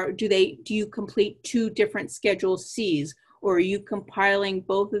you complete 2 different Schedule Cs, or are you compiling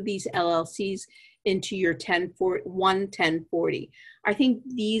both of these LLCs into your 1040? I think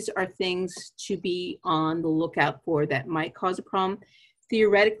these are things to be on the lookout for that might cause a problem.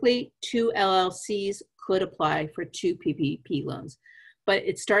 Theoretically, 2 LLCs could apply for 2 PPP loans, but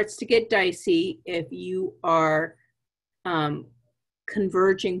it starts to get dicey if you are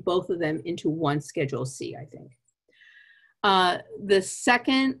converging both of them into one Schedule C, I think. The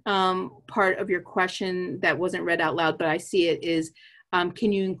second part of your question that wasn't read out loud, but I see it, is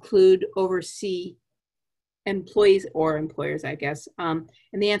can you include overseas employees or employers, I guess? And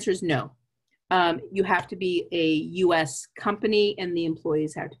the answer is no. You have to be a U.S. company, and the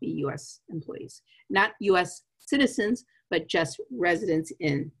employees have to be U.S. employees. Not U.S. citizens, but just residents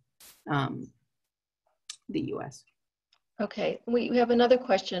in the U.S. Okay, we have another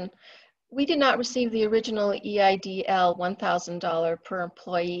question. We did not receive the original EIDL $1,000 per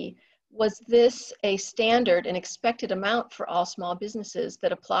employee. Was this a standard and expected amount for all small businesses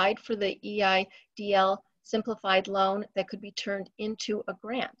that applied for the EIDL simplified loan that could be turned into a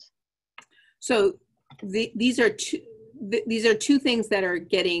grant? So these are two things that are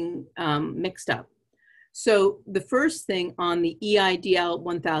getting mixed up. So the first thing on the EIDL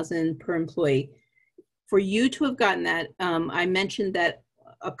 1,000 per employee, for you to have gotten that, I mentioned that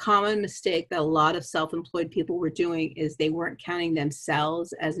a common mistake that a lot of self-employed people were doing is they weren't counting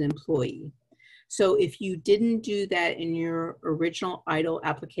themselves as an employee. So if you didn't do that in your original EIDL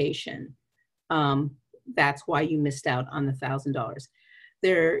application, that's why you missed out on the $1,000.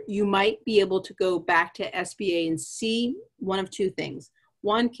 You might be able to go back to SBA and see one of two things.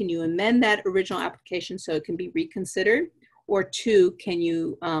 One, can you amend that original application so it can be reconsidered? Or two, can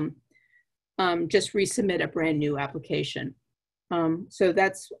you just resubmit a brand new application? So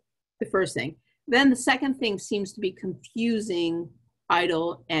that's the first thing. Then the second thing seems to be confusing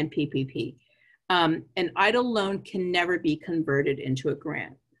EIDL and PPP. An EIDL loan can never be converted into a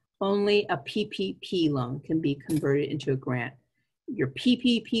grant. Only a PPP loan can be converted into a grant. Your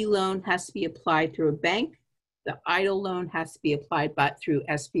PPP loan has to be applied through a bank. The EIDL loan has to be applied through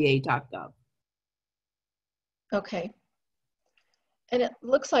SBA.gov. Okay. And it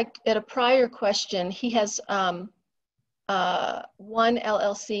looks like at a prior question, he has one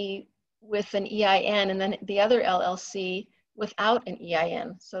LLC with an EIN and then the other LLC without an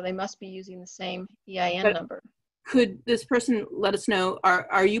EIN. So they must be using the same EIN number. Could this person let us know,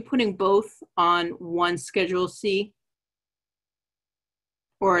 are you putting both on one Schedule C?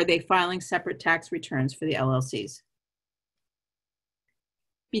 Or are they filing separate tax returns for the LLCs?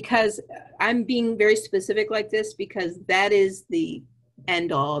 Because I'm being very specific like this because that is the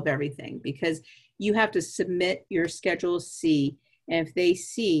end all of everything, because you have to submit your Schedule C, and if they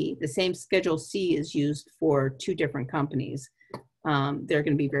see the same Schedule C is used for two different companies, they're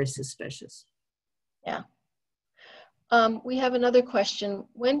going to be very suspicious. Yeah. We have another question.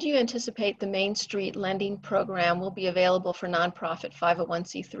 When do you anticipate the Main Street lending program will be available for nonprofit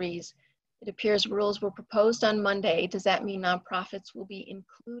 501c3s? It appears rules were proposed on Monday. Does that mean nonprofits will be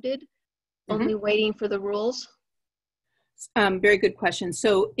included? Only waiting for the rules? Very good question.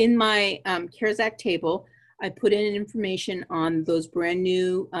 So in my CARES Act table, I put in information on those brand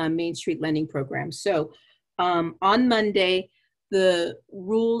new Main Street lending programs. So on Monday, the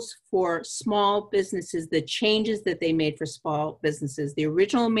rules for small businesses, the changes that they made for small businesses, the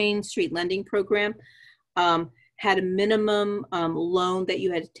original Main Street lending program had a minimum loan that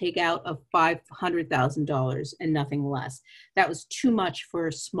you had to take out of $500,000 and nothing less. That was too much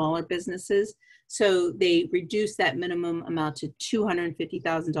for smaller businesses. So they reduced that minimum amount to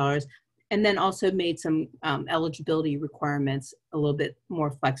 $250,000 and then also made some eligibility requirements a little bit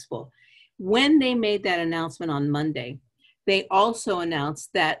more flexible. When they made that announcement on Monday, they also announced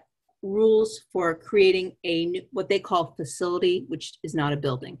that rules for creating what they call facility, which is not a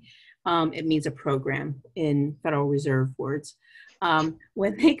building. It means a program in Federal Reserve words.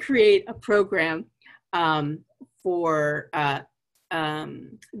 When they create a program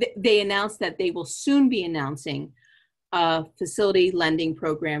they announced that they will soon be announcing a facility lending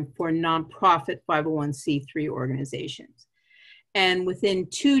program for nonprofit 501c3 organizations. And within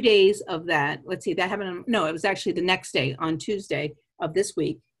 2 days of that, let's see, that happened, no, it was actually the next day on Tuesday of this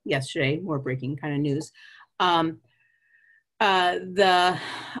week, yesterday, more breaking kind of news.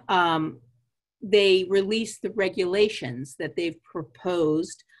 They released the regulations that they've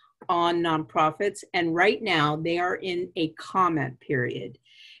proposed on nonprofits. And right now they are in a comment period.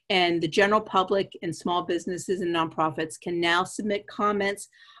 And the general public and small businesses and nonprofits can now submit comments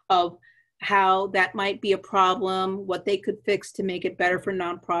of how that might be a problem, what they could fix to make it better for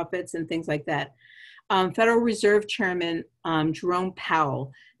nonprofits and things like that. Federal Reserve Chairman Jerome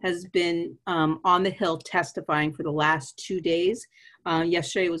Powell has been on the Hill testifying for the last 2 days.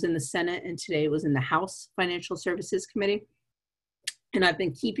 Yesterday it was in the Senate and today it was in the House Financial Services Committee. And I've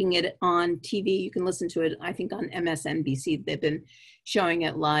been keeping it on TV. You can listen to it, I think, on MSNBC. They've been showing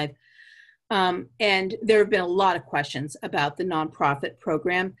it live. And there have been a lot of questions about the nonprofit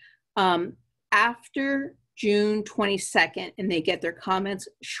program. After June 22nd, and they get their comments,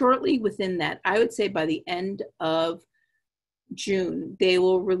 shortly within that, I would say by the end of June, they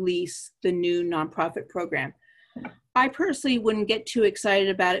will release the new nonprofit program. I personally wouldn't get too excited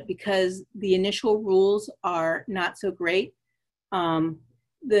about it because the initial rules are not so great.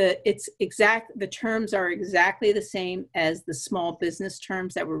 The terms are exactly the same as the small business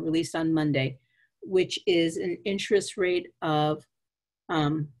terms that were released on Monday, which is an interest rate of,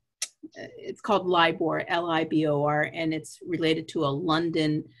 it's called LIBOR, L-I-B-O-R, and it's related to a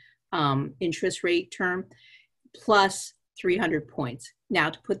London interest rate term, plus 300 points. Now,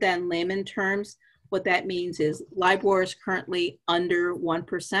 to put that in layman terms, what that means is LIBOR is currently under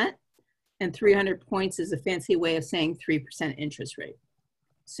 1%, and 300 points is a fancy way of saying 3% interest rate.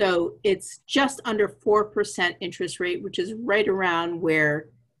 So it's just under 4% interest rate, which is right around where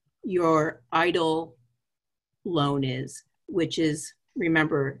your EIDL loan is, which is,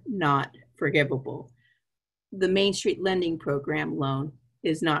 remember, not forgivable. The Main Street Lending Program loan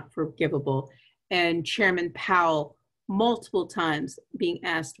is not forgivable. And Chairman Powell, multiple times being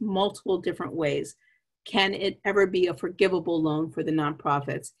asked multiple different ways, can it ever be a forgivable loan for the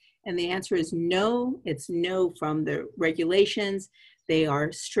nonprofits? And the answer is no. It's no from the regulations. They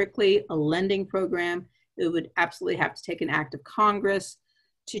are strictly a lending program. It would absolutely have to take an act of Congress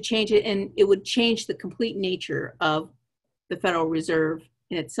to change it, and it would change the complete nature of the Federal Reserve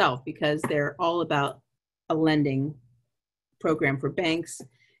in itself, because they're all about a lending program for banks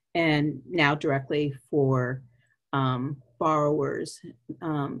and now directly for borrowers.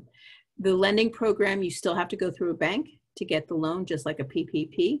 The lending program, you still have to go through a bank to get the loan, just like a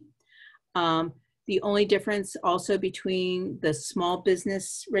PPP. The only difference also between the small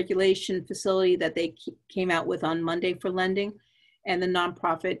business regulation facility that they came out with on Monday for lending and the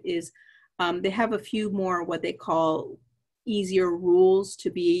nonprofit is they have a few more what they call easier rules to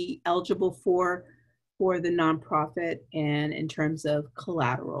be eligible for the nonprofit and in terms of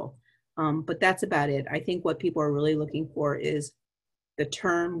collateral. But that's about it. I think what people are really looking for is the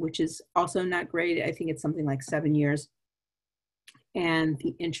term, which is also not great. I think it's something like 7 years, and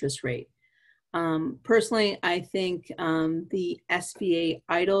the interest rate. Personally, I think the SBA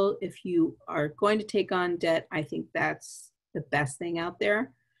EIDL, if you are going to take on debt, I think that's the best thing out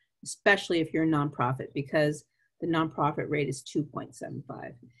there, especially if you're a nonprofit, because the nonprofit rate is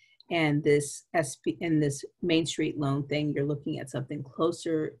 2.75. And this Main Street loan thing, you're looking at something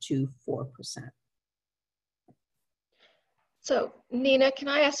closer to 4%. So Nina, can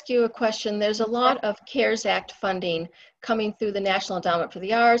I ask you a question? There's a lot of CARES Act funding coming through the National Endowment for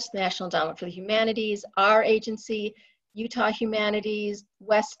the Arts, the National Endowment for the Humanities, our agency, Utah Humanities,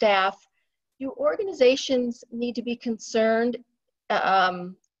 West Staff. Do organizations need to be concerned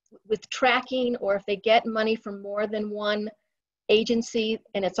with tracking, or if they get money from more than one agency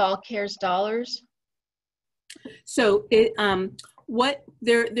and it's all CARES dollars? So there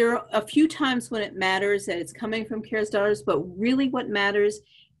are a few times when it matters that it's coming from CARES dollars, but really what matters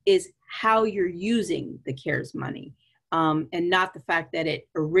is how you're using the CARES money, and not the fact that it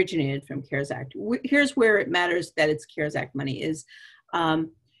originated from CARES Act. Here's where it matters that it's CARES Act money is,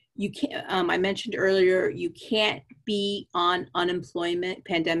 you can't, I mentioned earlier, you can't be on unemployment,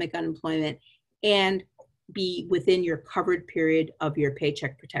 pandemic unemployment, and be within your covered period of your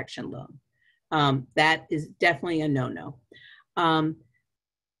paycheck protection loan. That is definitely a no-no.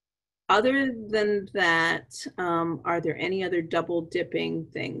 Other than that, are there any other double dipping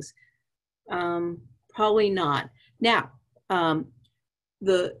things? Probably not. Now,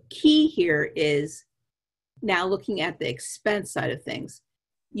 the key here is now looking at the expense side of things.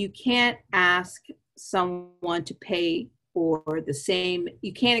 You can't ask someone to pay for the same,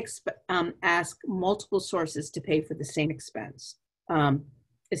 you can't ask multiple sources to pay for the same expense,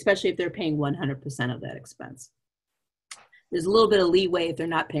 especially if they're paying 100% of that expense. There's a little bit of leeway if they're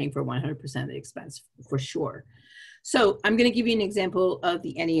not paying for 100% of the expense, for sure. So I'm going to give you an example of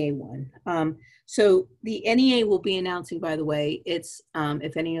the NEA one. So the NEA will be announcing, by the way, it's,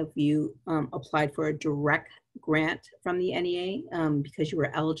 if any of you applied for a direct grant from the NEA because you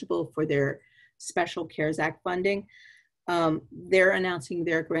were eligible for their special CARES Act funding, they're announcing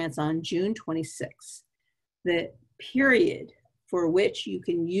their grants on June 26th. The period for which you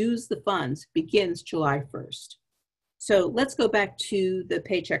can use the funds begins July 1st. So let's go back to the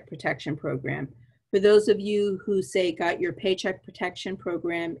Paycheck Protection Program. For those of you who say got your Paycheck Protection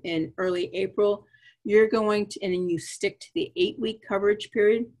Program in early April, you're going to, and you stick to the 8-week coverage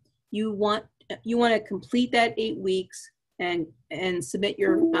period, you want to complete that 8 weeks and submit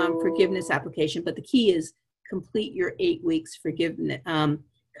your forgiveness application. But the key is complete your 8 weeks forgiveness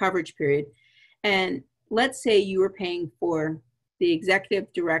coverage period. And let's say you were paying for the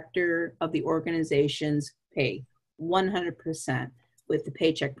executive director of the organization's pay 100% with the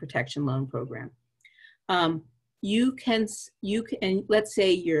Paycheck Protection Loan Program. You can, let's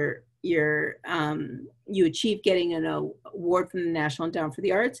say you achieve getting an award from the National Endowment for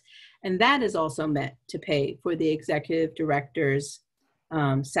the Arts, and that is also meant to pay for the executive director's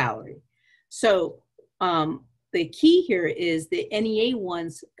salary. So the key here is the NEA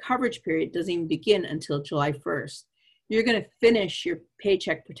one's coverage period doesn't even begin until July 1st. You're going to finish your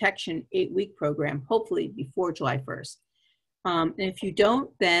Paycheck Protection 8-week program, hopefully before July 1st. And if you don't,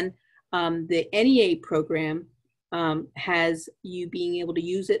 then the NEA program has you being able to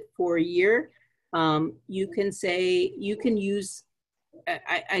use it for a year. You can say, you can use,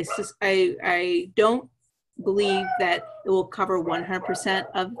 I don't believe that it will cover 100%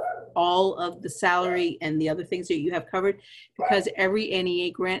 of all of the salary and the other things that you have covered, because every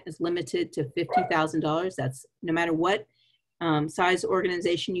NEA grant is limited to $50,000. That's no matter what size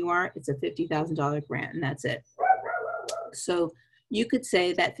organization you are, it's a $50,000 grant, and that's it. So you could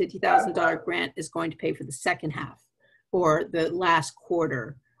say that $50,000 grant is going to pay for the second half or the last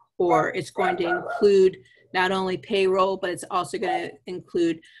quarter, or it's going to include not only payroll, but it's also going to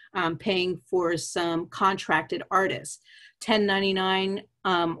include paying for some contracted artists. 1099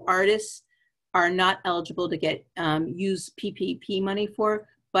 artists are not eligible to get use PPP money for,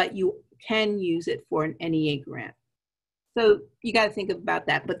 but you can use it for an NEA grant. So you got to think about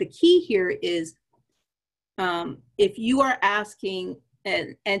that. But the key here is if you are asking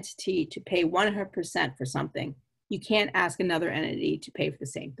an entity to pay 100% for something, you can't ask another entity to pay for the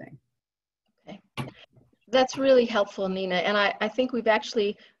same thing. Okay. That's really helpful, Nina. And I think we've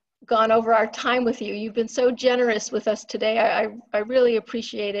actually gone over our time with you. You've been so generous with us today. I really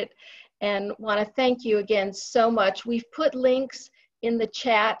appreciate it and want to thank you again so much. We've put links in the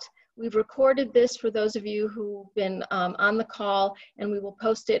chat. We've recorded this for those of you who've been on the call, and we will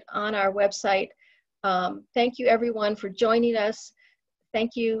post it on our website. Thank you everyone for joining us.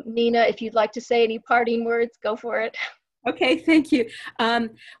 Thank you, Nina. If you'd like to say any parting words, go for it. Okay, thank you.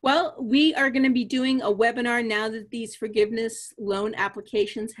 Well, we are going to be doing a webinar now that these forgiveness loan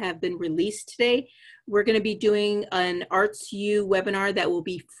applications have been released today. We're going to be doing an ArtsU webinar that will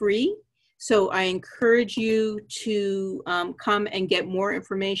be free. So I encourage you to come and get more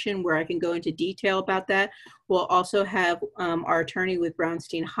information where I can go into detail about that. We'll also have our attorney with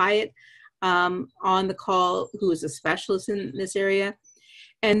Brownstein Hyatt on the call, who is a specialist in this area.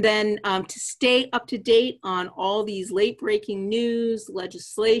 And then to stay up to date on all these late-breaking news,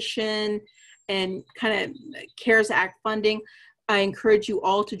 legislation, and kind of CARES Act funding, I encourage you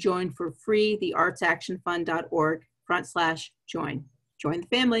all to join for free, the artsactionfund.org/join. Join the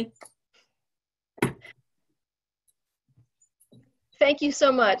family. Thank you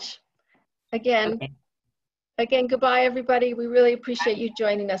so much. Again, Okay. Again, goodbye, everybody. We really appreciate you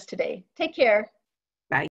joining us today. Take care.